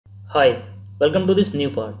Hi, welcome to this new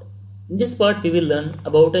part. In this part, we will learn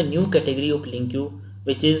about a new category of LINQ,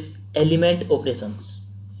 which is element operations.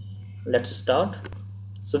 Let's start.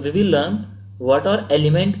 So we will learn what are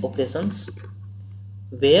element operations,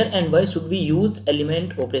 where and why should we use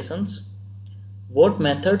element operations, what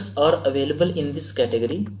methods are available in this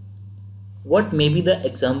category, what may be the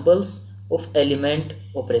examples of element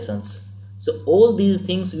operations. So all these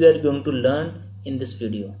things we are going to learn in this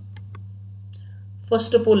video.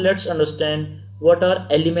 First of all, let's understand what are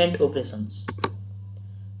element operations.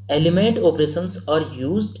 Element operations are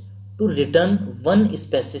used to return one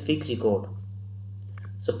specific record.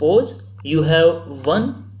 Suppose you have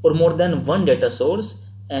one or more than one data source,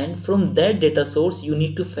 and from that data source you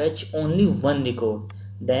need to fetch only one record.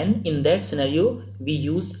 Then in that scenario we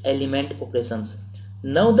use element operations.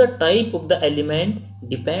 Now the type of the element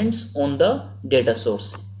depends on the data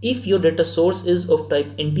source. If your data source is of type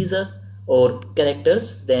integer or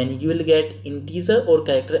characters, then you will get integer or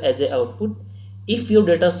character as a output. If your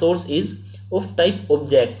data source is of type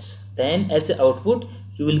objects, then as a output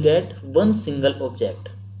you will get one single object.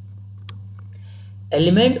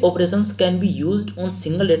 Element operations can be used on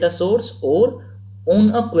single data source or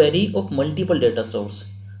on a query of multiple data source.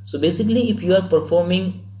 So basically, if you are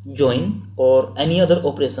performing join or any other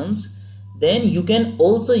operations, then you can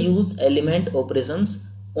also use element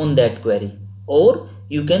operations on that query, or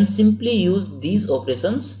you can simply use these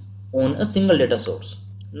operations on a single data source.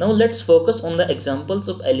 Now let's focus on the examples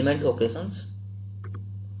of element operations.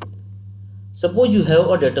 Suppose you have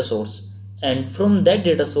a data source, and from that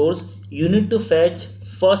data source you need to fetch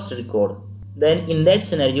first record. Then in that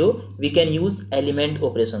scenario we can use element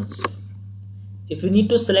operations. If you need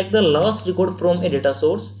to select the last record from a data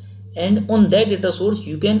source, and on that data source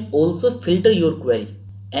you can also filter your query,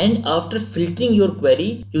 and after filtering your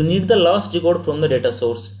query you need the last record from the data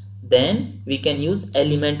source, then we can use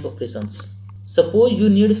element operations. Suppose you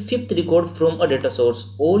need fifth record from a data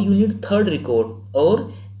source, or you need third record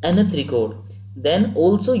or nth record, then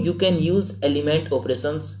also you can use element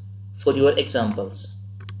operations for your examples.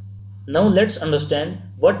 Now let's understand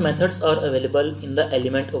what methods are available in the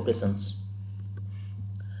element operations.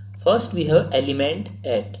 First we have element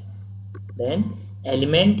at, then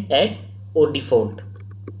element at or default,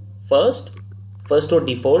 first or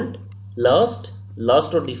default, last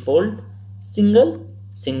or default, single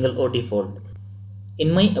or default.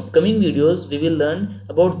 In my upcoming videos we will learn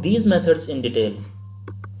about these methods in detail.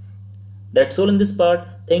 That's all in this part.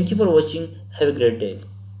 Thank you for watching. Have a great day.